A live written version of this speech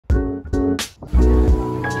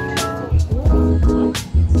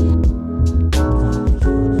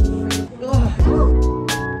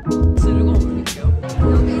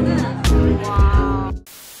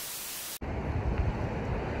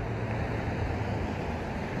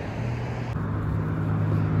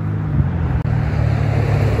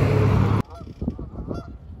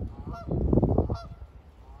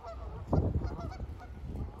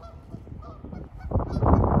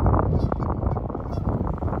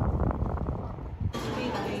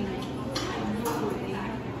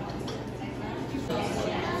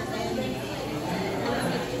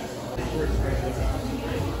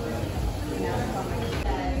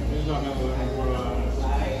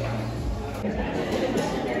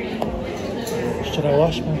Should I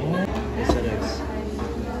wash my hair? Aesthetics.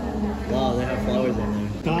 Wow, they have flowers in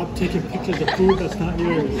there. Stop taking pictures of food that's not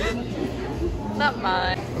yours. Not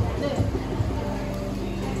mine.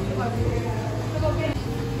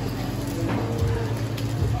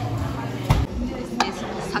 Is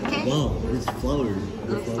sake? Wow, it's flowers.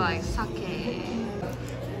 Looks like sake.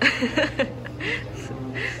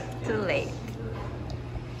 Too late.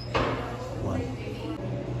 What?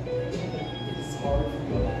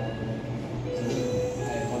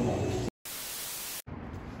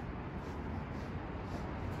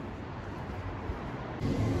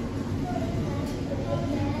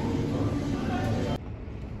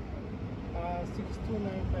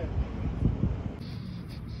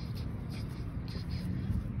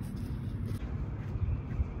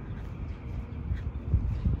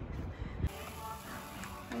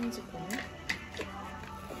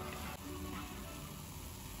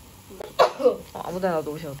 아무데나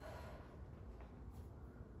놓으셔도.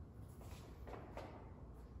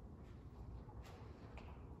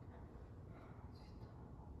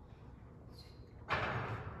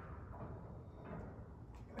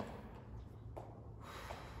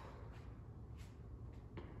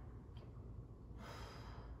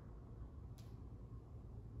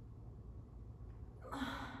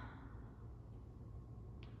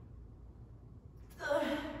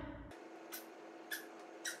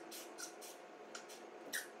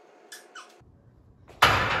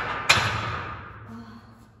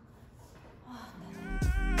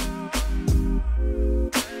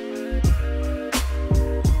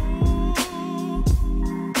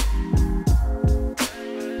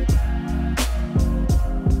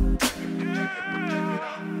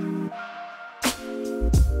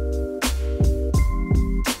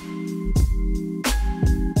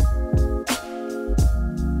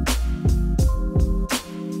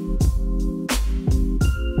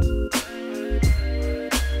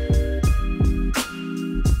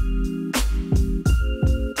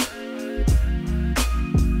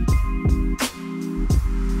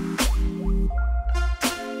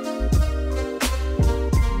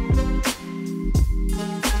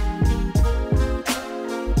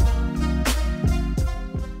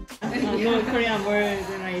 No Korean more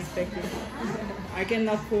than I expected. I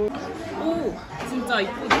cannot pull. 오, 진짜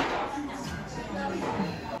이쁘다.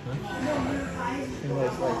 It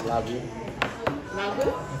looks like labu.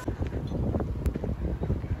 라구?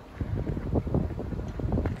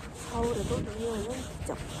 서울에도 눈이 오는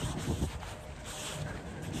기적.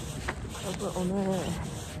 여러분 오늘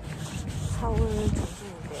서울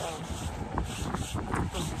중심인데요. 아직도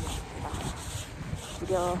눈이 옵니다.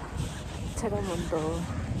 무려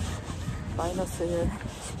체감온도 마이너스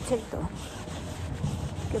 17도.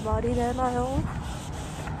 이게 말이 되나요?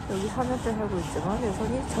 여기 4년째 살고 있지만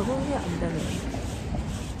예선이 적응이 안 되네요.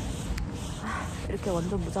 이렇게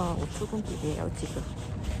완전 무장하고 출근길이에요 지금.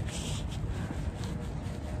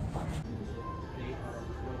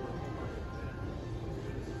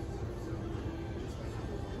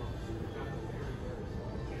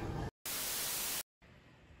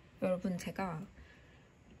 여러분 제가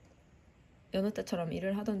여느 때처럼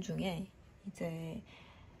일을 하던 중에 이제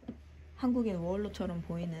한국인 워홀로처럼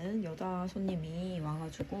보이는 여자 손님이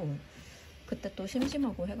와가지고 그때 또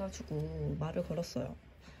심심하고 해가지고 말을 걸었어요.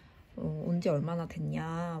 온지 얼마나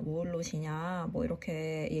됐냐, 워홀로시냐 뭐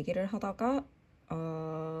이렇게 얘기를 하다가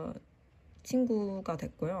친구가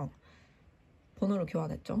됐고요. 번호를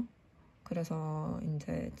교환했죠. 그래서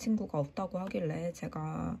이제 친구가 없다고 하길래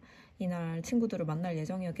제가 이날 친구들을 만날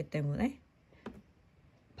예정이었기 때문에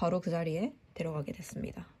바로 그 자리에 데려가게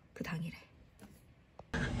됐습니다. 그 당일에.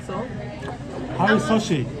 So? How is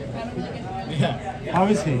Soshi? Yeah. How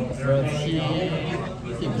is he? But he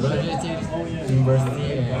graduated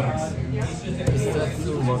university and he started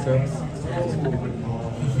to work.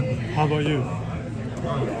 How about you?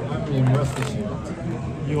 I'm in university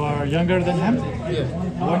student. You are younger than him? Yeah.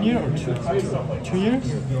 1 year or 2? 2 years?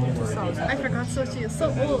 I forgot Sochi is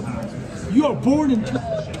so old. You are born in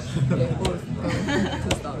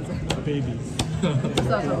babies.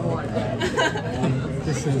 2001.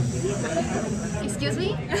 This is Excuse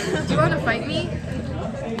me? Do you want to fight me?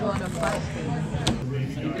 You want to fight?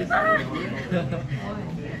 The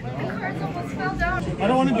cards almost fell down. I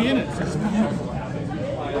don't want to be in it. So just come here.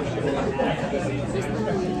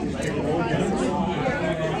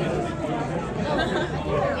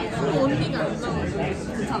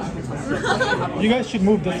 You guys should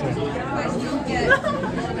move this way.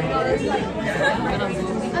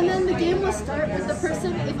 And then the game will start with the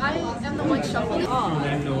person, if I am the one shuffling.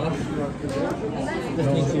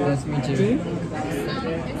 Nice to meet you.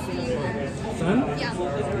 Son? Yeah.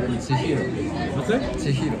 Chihiro. What's that?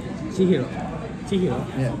 Chihiro. Chihiro. Chihiro.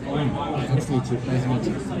 Yeah. Nice to meet you. Nice to meet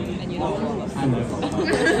you. And you know all of us. I know.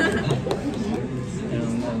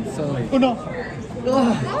 And so like. Oh no!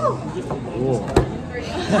 Whoa.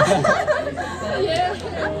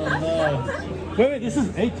 Wait, this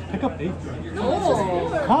is 8. Pick up 8. No.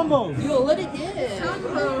 Combos! You already did.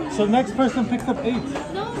 So next person picks up 8.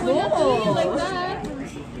 No, we're not doing it like that.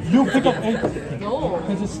 You pick up 8. No.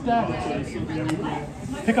 Because it's stacked.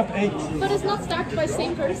 Pick up 8. But it's not stacked by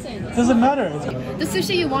same person. Doesn't matter. The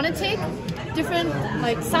sushi you want to take, different,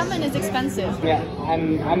 like salmon is expensive. Yeah,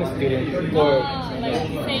 I'm a student. Or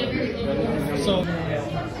So.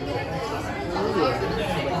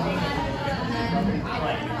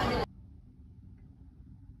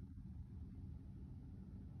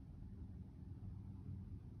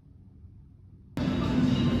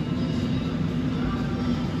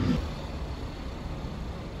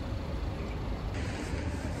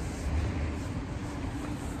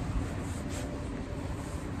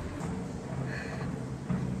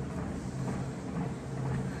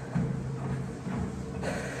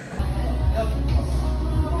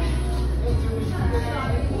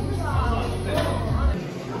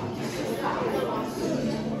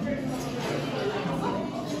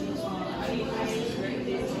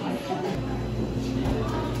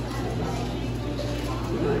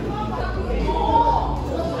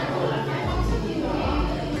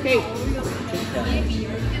 Cake.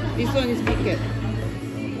 This one is big.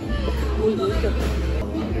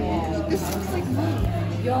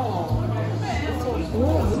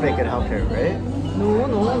 let's make it healthier, right?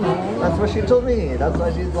 No. That's what she told me. That's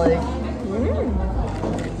why she's like.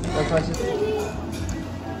 That's why she's.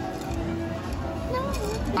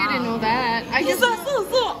 You didn't know that. I just.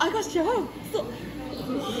 I got shocked.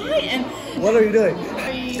 And What are you doing?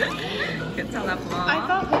 괜찮아 봐. I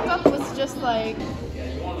thought hookup was just like.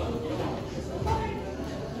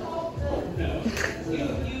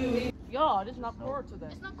 yeah, it's not cold today.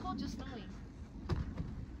 It's not cold, just smelly.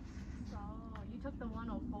 So you took the one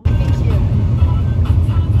of both. Thank you.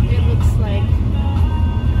 It looks like.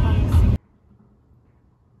 promising.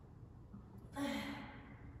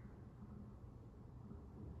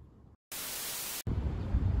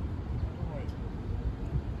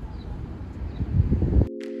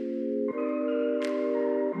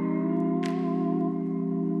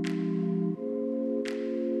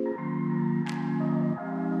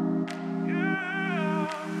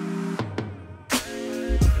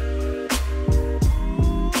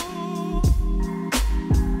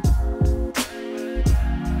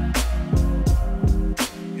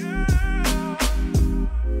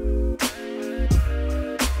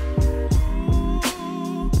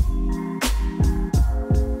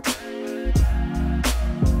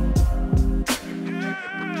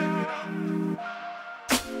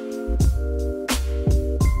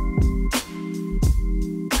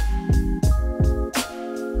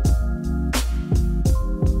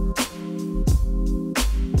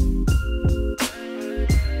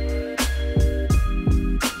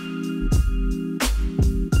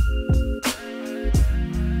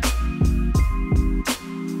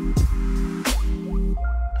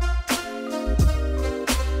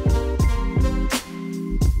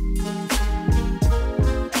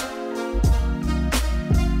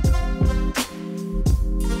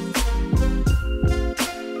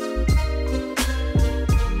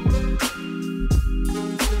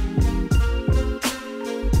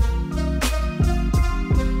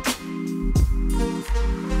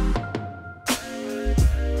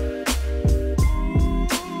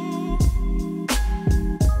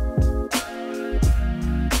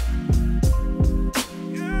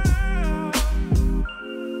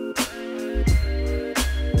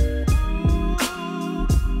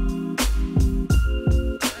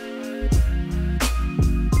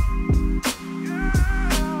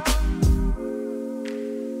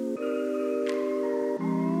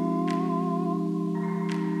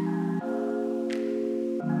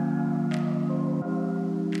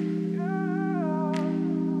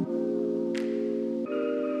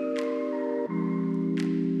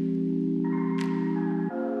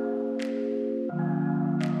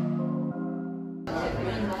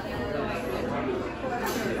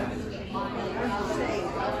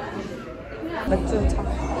 맥주 차.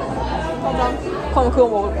 짜잔. 그럼 그거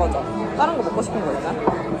먹을 거죠? 다른 거 먹고 싶은 거 있나?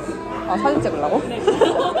 아, 사진 찍으려고?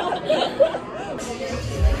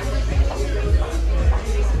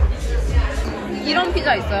 이런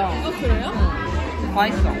피자 있어요. 이거 그래요? 응.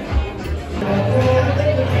 맛있어.